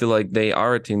yeah, I feel like they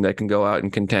are a team that can go out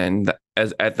and contend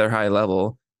at their high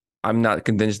level. I'm not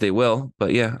convinced they will,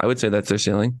 but yeah, I would say that's their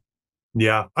ceiling.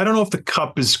 Yeah. I don't know if the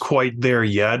cup is quite there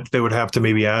yet. They would have to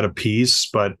maybe add a piece,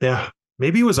 but yeah,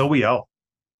 maybe it was OEL.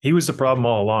 He was the problem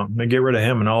all along. They get rid of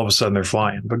him and all of a sudden they're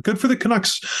flying. But good for the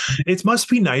Canucks. It must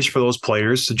be nice for those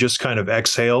players to just kind of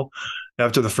exhale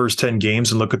after the first 10 games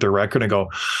and look at their record and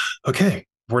go, okay,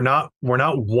 we're not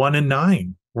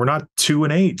 1-9. We're not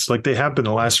 2-8 like they have been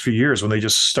the last few years when they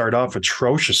just start off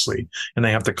atrociously and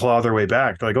they have to claw their way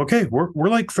back. They're like, okay, we're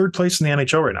like third place in the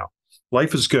NHL right now.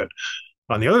 Life is good.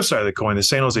 On the other side of the coin, the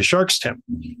San Jose Sharks, Tim,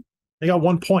 they got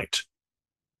 1 point.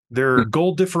 Their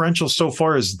goal differential so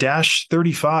far is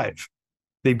 -35.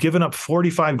 They've given up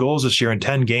 45 goals this year in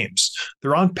 10 games.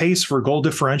 They're on pace for a goal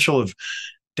differential of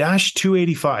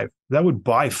 -285. That would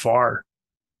by far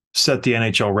set the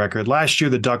NHL record. Last year,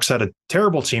 the Ducks had a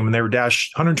terrible team and they were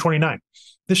 -129.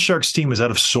 This Sharks team is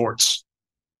out of sorts.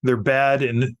 They're bad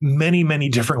in many, many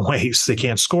different ways. They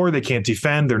can't score. They can't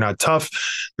defend. They're not tough.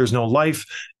 There's no life.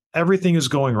 Everything is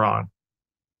going wrong.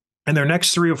 And their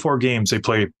next 3 or 4 games, they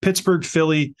play Pittsburgh,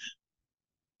 Philly,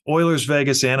 Oilers,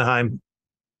 Vegas, Anaheim,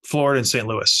 Florida, and St.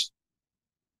 Louis.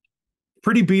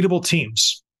 Pretty beatable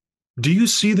teams. Do you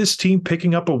see this team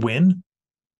picking up a win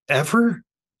ever?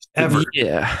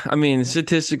 Yeah. I mean,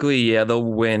 statistically, yeah, they'll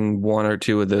win 1 or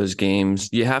 2 of those games.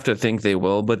 You have to think they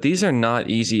will, but these are not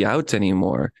easy outs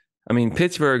anymore. I mean,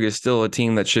 Pittsburgh is still a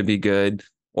team that should be good.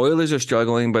 Oilers are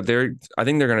struggling, but I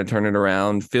think they're going to turn it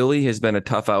around. Philly has been a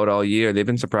tough out all year. They've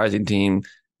been a surprising team.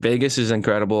 Vegas is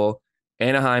incredible.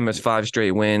 Anaheim has 5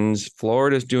 straight wins.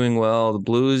 Florida's doing well. The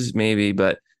Blues, maybe,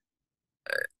 but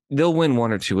they'll win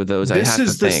 1 or 2 of those. This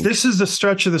is the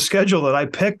stretch of the schedule that I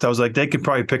picked. I was like, they could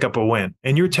probably pick up a win.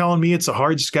 And you're telling me it's a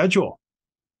hard schedule.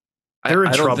 They're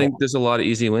in trouble. I don't think there's a lot of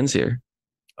easy wins here.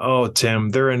 Oh, Tim,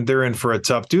 they're in for a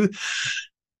tough dude.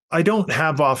 I don't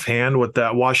have offhand what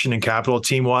that Washington Capitol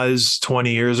team was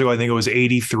 20 years ago. I think it was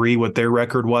 83, what their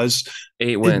record was.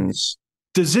 8 wins.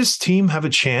 Does this team have a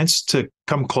chance to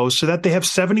come close to that? They have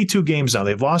 72 games now.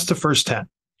 They've lost the first 10.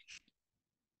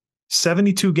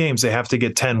 72 games, they have to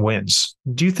get 10 wins.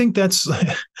 Do you think that's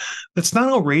not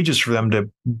outrageous for them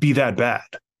to be that bad?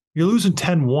 You're losing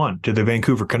 10-1 to the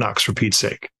Vancouver Canucks, for Pete's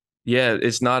sake. Yeah,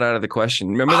 it's not out of the question.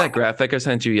 Remember that graphic I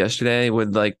sent you yesterday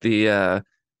with like the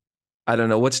I don't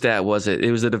know, what stat was it?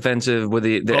 It was the defensive with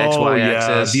the XY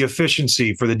axis. The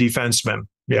efficiency for the defenseman.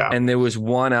 Yeah. And there was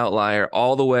one outlier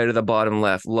all the way to the bottom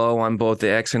left, low on both the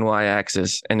X and Y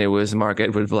axis. And it was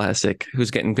Marc-Edouard Vlasic,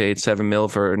 who's getting paid $7 million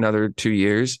for another 2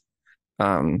 years.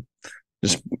 The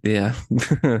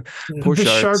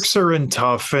Sharks are in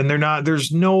tough, and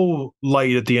there's no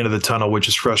light at the end of the tunnel, which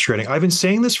is frustrating. I've been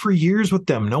saying this for years with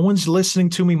them. No one's listening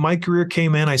to me. My career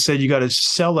came in. I said, you got to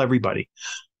sell everybody.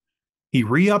 He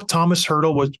re-upped Thomas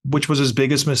Hertl, which was his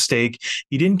biggest mistake.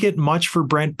 He didn't get much for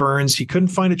Brent Burns. He couldn't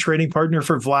find a trading partner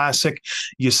for Vlasic.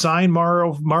 You signed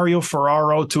Mario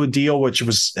Ferraro to a deal, which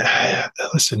was,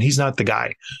 listen, he's not the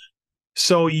guy.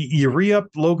 So you re-up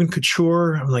Logan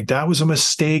Couture. I'm like, that was a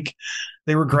mistake.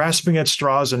 They were grasping at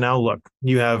straws, and now look,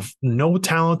 you have no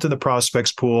talent in the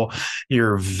prospects pool.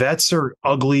 Your vets are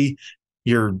ugly.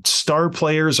 Your star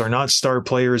players are not star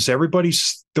players.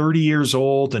 Everybody's 30 years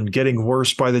old and getting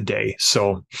worse by the day.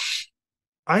 So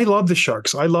I love the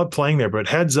Sharks. I love playing there, but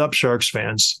heads up, Sharks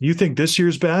fans. You think this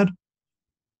year's bad?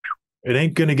 It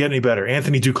ain't going to get any better.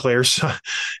 Anthony Duclair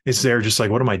is there just like,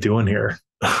 what am I doing here?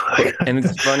 And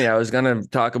it's funny. I was going to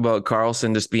talk about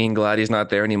Carlson just being glad he's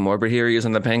not there anymore, but here he is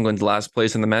on the Penguins, last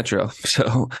place in the Metro.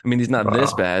 So, I mean, he's not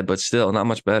this bad, but still not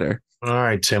much better. All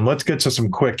right, Tim, let's get to some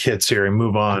quick hits here and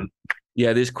move on.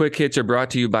 Yeah, these quick hits are brought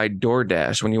to you by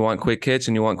DoorDash. When you want quick hits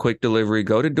and you want quick delivery,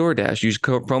 go to DoorDash. Use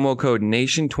promo code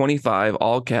NATION25,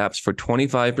 all caps, for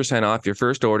 25% off your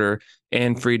first order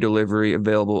and free delivery,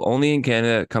 available only in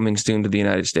Canada, coming soon to the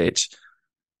United States.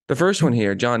 The first one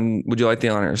here, John, would you like the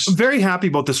honors? I'm very happy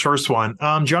about this first one.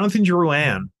 Jonathan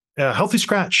Drouin, healthy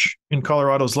scratch in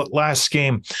Colorado's last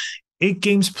game. 8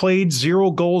 games played,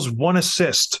 0 goals, 1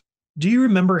 assist. Do you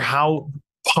remember how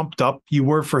pumped up you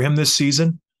were for him this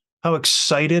season? How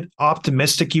excited,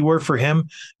 optimistic you were for him?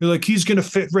 You're like, he's going to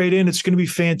fit right in. It's going to be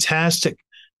fantastic.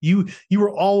 You were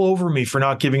all over me for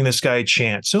not giving this guy a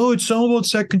chance. Oh, it's all about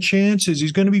second chances.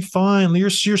 He's going to be fine. You're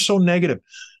so negative.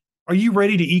 Are you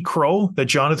ready to eat crow that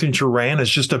Jonathan Drouin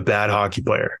is just a bad hockey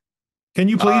player? Can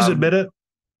you please admit it?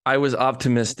 I was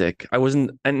optimistic. I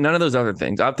wasn't, and none of those other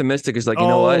things. Optimistic is like, you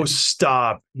know what? Oh,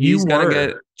 stop. He's going to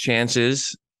get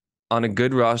chances on a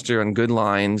good roster, on good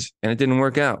lines, and it didn't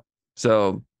work out.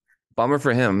 So, bummer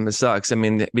for him. It sucks. I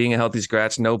mean, being a healthy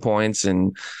scratch, no points,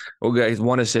 and guys,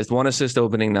 one assist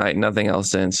opening night, nothing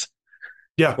else since.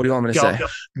 Yeah. What do you want me to say?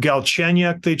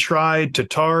 Galchenyuk, they tried.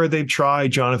 Tatar, they've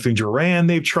tried. Jonathan Drouin,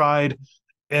 they've tried.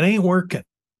 It ain't working.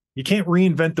 You can't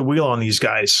reinvent the wheel on these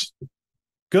guys.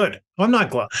 Good. I'm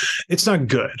not glad. It's not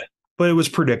good, but it was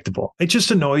predictable. It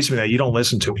just annoys me that you don't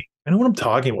listen to me. I know what I'm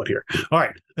talking about here. All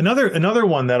right. Another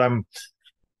one that I'm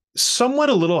somewhat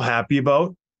a little happy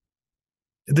about.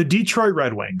 The Detroit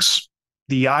Red Wings,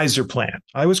 the Yzer plan.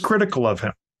 I was critical of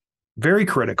him, very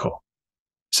critical.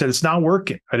 Said it's not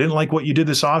working. I didn't like what you did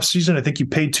this offseason. I think you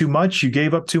paid too much. You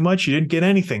gave up too much. You didn't get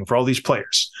anything for all these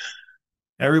players.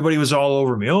 Everybody was all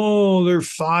over me. Oh, they're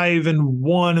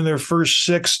 5-1 in their first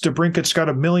 6. DeBrincat's got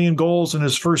 1 million goals in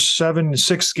his first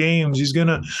 6 games. He's going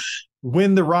to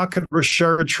win the Rocket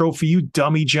Richard Trophy. You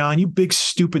dummy, John. You big,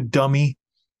 stupid dummy.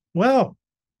 Well,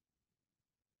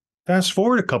 fast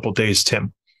forward a couple days,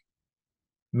 Tim.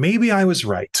 Maybe I was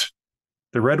right.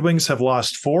 The Red Wings have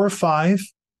lost 4 or 5.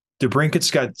 DeBrincat's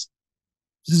got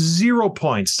 0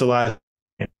 points to last.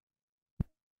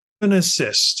 An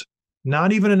assist,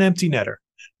 not even an empty netter.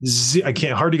 I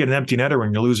can't hard to get an empty netter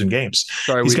when you're losing games.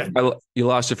 Sorry, you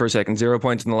lost it for a second. 0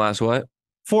 points in the last what?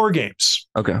 4 games.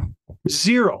 Okay.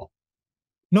 0.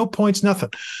 No points,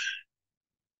 nothing.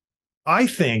 I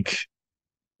think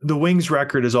the Wings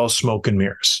record is all smoke and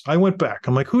mirrors. I went back.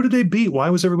 I'm like, who did they beat? Why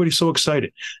was everybody so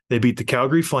excited? They beat the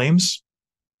Calgary Flames,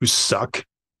 who suck.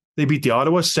 They beat the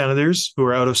Ottawa Senators, who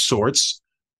are out of sorts.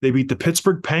 They beat the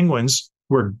Pittsburgh Penguins,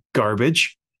 who are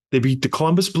garbage. They beat the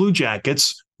Columbus Blue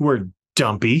Jackets, who are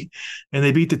dumpy. And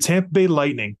they beat the Tampa Bay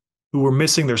Lightning, who were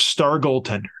missing their star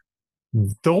goaltender.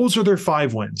 Those are their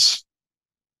 5 wins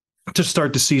to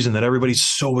start the season that everybody's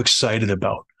so excited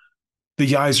about.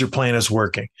 The Yzer plan is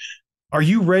working. Are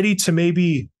you ready to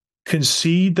maybe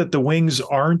concede that the Wings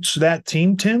aren't that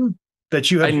team, Tim, that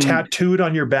you have tattooed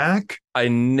on your back? I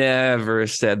never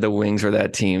said the Wings were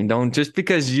that team. Don't, just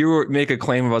because you make a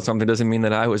claim about something doesn't mean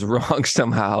that I was wrong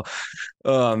somehow.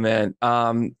 Oh man.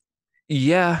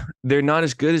 Yeah, they're not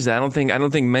as good as that. I don't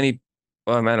think many,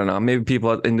 I don't know, maybe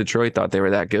people in Detroit thought they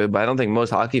were that good, but I don't think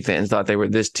most hockey fans thought they were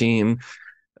this team,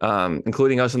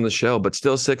 including us on the show, but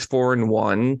still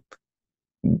 6-4-1.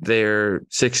 They're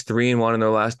 6-3-1 in their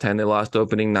last 10. They lost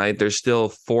opening night. They're still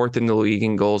 4th in the league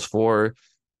in goals for.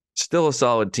 Still a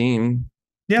solid team.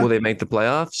 Yeah. Will they make the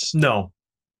playoffs? No.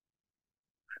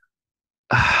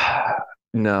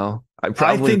 No.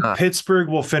 I think not. Pittsburgh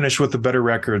will finish with a better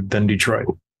record than Detroit.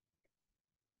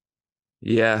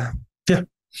 Yeah. Yeah.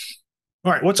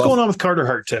 All right. What's going on with Carter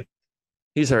Hart, Tim?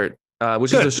 He's hurt,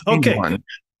 which is a strange one.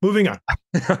 Moving on.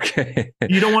 Okay.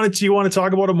 You want to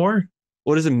talk about it more?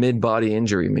 What does a mid-body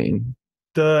injury mean?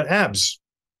 The abs.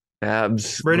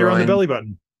 Right around the belly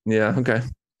button. Yeah. Okay.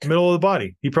 Middle of the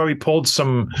body. He probably pulled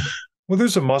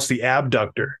there's a muscle, the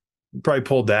abductor. He probably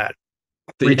pulled that.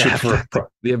 Reaching for a puck.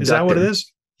 The Is that what it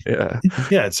is? Yeah.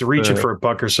 Yeah, it's reaching for a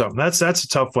puck or something. That's a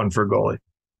tough one for a goalie.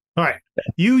 All right.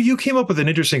 You came up with an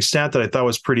interesting stat that I thought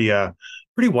was pretty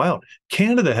wild.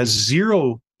 Canada has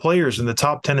 0 players in the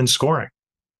top 10 in scoring.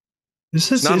 Is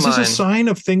this a sign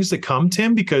of things to come,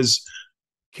 Tim? Because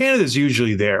Canada's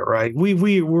usually there, right? We're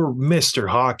Mr.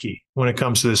 Hockey when it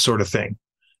comes to this sort of thing.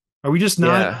 Are we just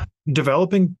not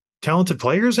developing talented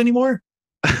players anymore?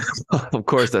 Of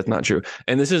course, that's not true.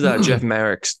 And this is Jeff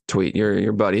Marek's tweet,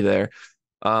 your buddy there.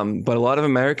 But a lot of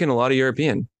American, a lot of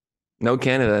European. No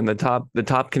Canada. And the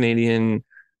top Canadian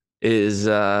is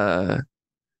John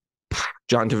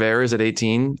Tavares at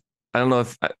 18. I don't know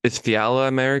if it's Fiala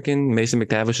American. Mason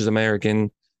McTavish is American.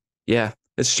 Yeah,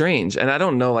 it's strange. And I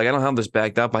don't know, I don't have this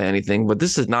backed up by anything, but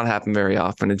this does not happen very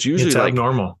often. It's usually like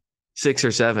normal. 6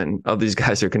 or 7 of these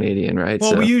guys are Canadian, right?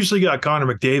 Well, we usually got Connor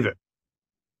McDavid.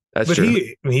 That's true.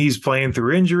 He's playing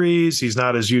through injuries. He's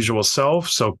not his usual self.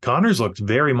 So Connor's looked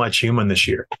very much human this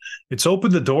year. It's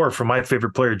opened the door for my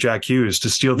favorite player, Jack Hughes, to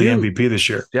steal the MVP this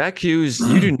year. Jack Hughes,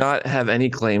 you do not have any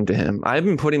claim to him. I've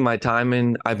been putting my time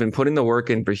in. I've been putting the work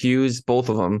in for Hughes, both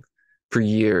of them, for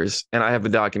years. And I have the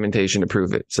documentation to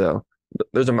prove it. So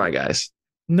those are my guys.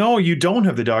 No, you don't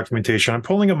have the documentation. I'm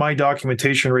pulling up my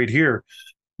documentation right here.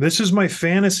 This is my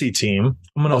fantasy team.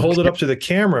 I'm going to hold it up to the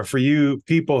camera for you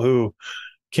people who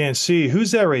can't see.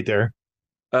 Who's that right there?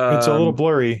 It's a little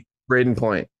blurry. Braden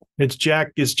Point. It's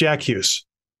Jack Hughes.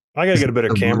 I got to get a better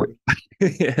camera.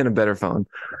 And a better phone.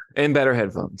 And better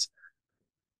headphones.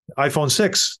 iPhone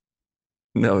 6.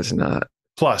 No, it's not.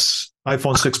 Plus.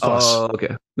 iPhone 6 Plus. Oh,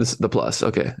 okay. This is the Plus.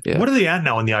 Okay. Yeah. What are they at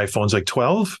now on the iPhones? Like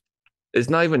 12? It's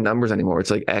not even numbers anymore. It's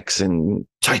like X and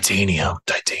Titanium.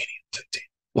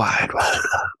 Wide.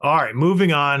 All right,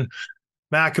 moving on.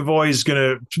 McAvoy is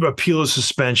going to appeal his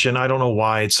suspension. I don't know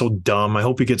why. It's so dumb. I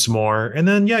hope he gets more. And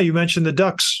then, you mentioned the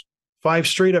Ducks. 5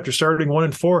 straight after starting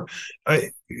 1-4.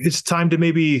 It's time to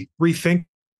maybe rethink.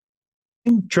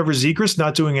 Trevor Zegras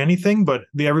not doing anything, but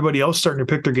everybody else starting to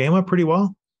pick their game up pretty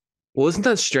well. Well, isn't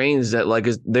that strange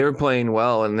that they were playing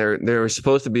well and they're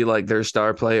supposed to be like their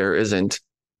star player isn't?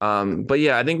 But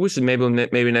yeah, I think we should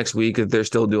maybe next week, if they're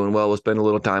still doing well, we'll spend a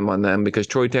little time on them because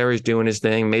Troy Terry's doing his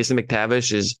thing. Mason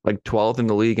McTavish is like 12th in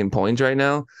the league in points right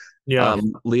now. Yeah.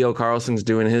 Leo Carlson's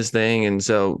doing his thing. And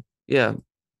so, yeah,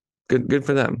 good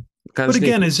for them. But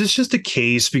again, is this just a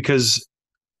case because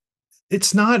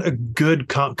it's not a good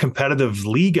competitive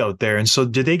league out there? And so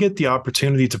did they get the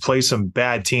opportunity to play some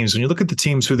bad teams? When you look at the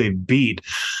teams who they beat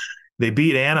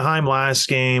Anaheim last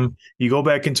game. You go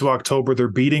back into October, they're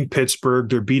beating Pittsburgh.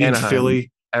 They're beating Anaheim,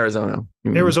 Philly. Arizona,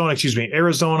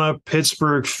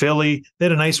 Pittsburgh, Philly. They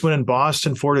had a nice win in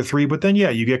Boston, 4-3. But then,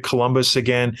 you get Columbus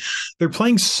again. They're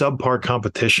playing subpar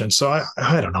competition. So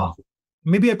I don't know.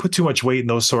 Maybe I put too much weight in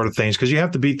those sort of things because you have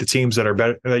to beat the teams that are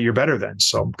better, that you're better than.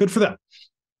 So good for them.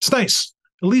 It's nice.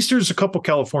 At least there's a couple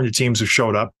California teams who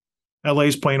showed up.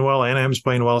 LA's playing well. Anaheim's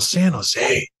playing well. San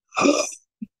Jose.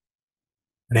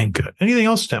 It ain't good. Anything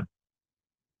else, Tim?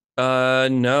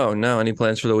 No. Any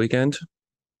plans for the weekend?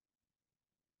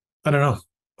 I don't know.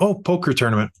 Oh, poker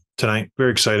tournament tonight.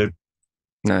 Very excited.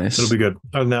 Nice. It'll be good.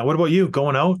 Other than that, what about you?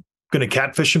 Going out? Going to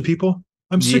catfishing people?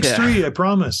 I'm 6'3", I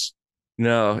promise.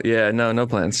 No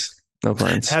plans. No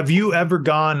plans. Have you ever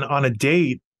gone on a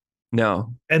date?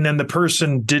 No. And then the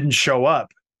person didn't show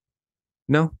up?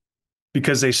 No.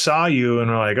 Because they saw you and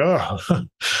were like, oh,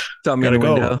 saw me in the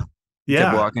window.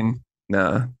 Yeah. Kept walking.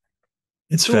 Nah.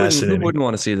 It's fascinating. Who wouldn't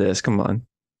want to see this? Come on.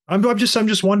 I'm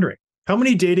just wondering, how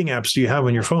many dating apps do you have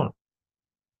on your phone?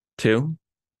 2.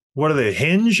 What are they?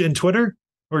 Hinge and Twitter?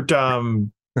 Or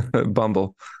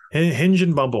Bumble. Hinge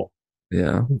and Bumble.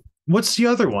 Yeah. What's the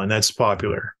other one that's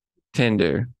popular?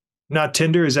 Tinder. Not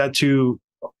Tinder. Is that too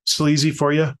sleazy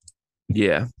for you?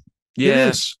 Yeah. It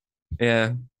is.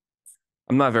 Yeah.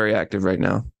 I'm not very active right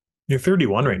now. You're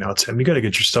 31 right now, Tim. You got to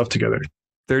get your stuff together.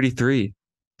 33.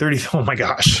 30. Oh my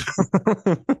gosh.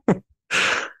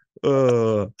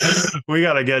 We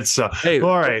got to get stuff. Hey,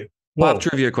 all right. Pop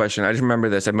trivia question. I just remember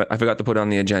this. I forgot to put it on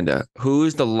the agenda. Who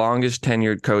is the longest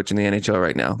tenured coach in the NHL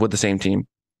right now with the same team?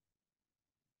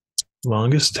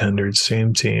 Longest tenured,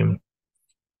 same team.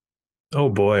 Oh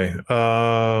boy.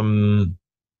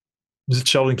 Is it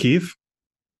Sheldon Keefe?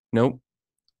 Nope.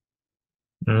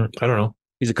 I don't know.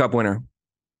 He's a cup winner.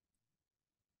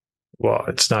 Well,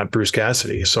 it's not Bruce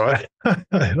Cassidy, so I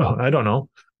don't know.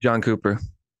 John Cooper.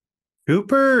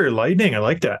 Cooper, Lightning. I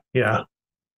like that. Yeah.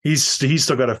 He's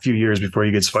still got a few years before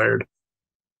he gets fired.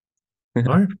 All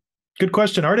right. Good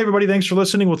question. All right, everybody. Thanks for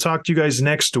listening. We'll talk to you guys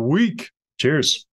next week. Cheers.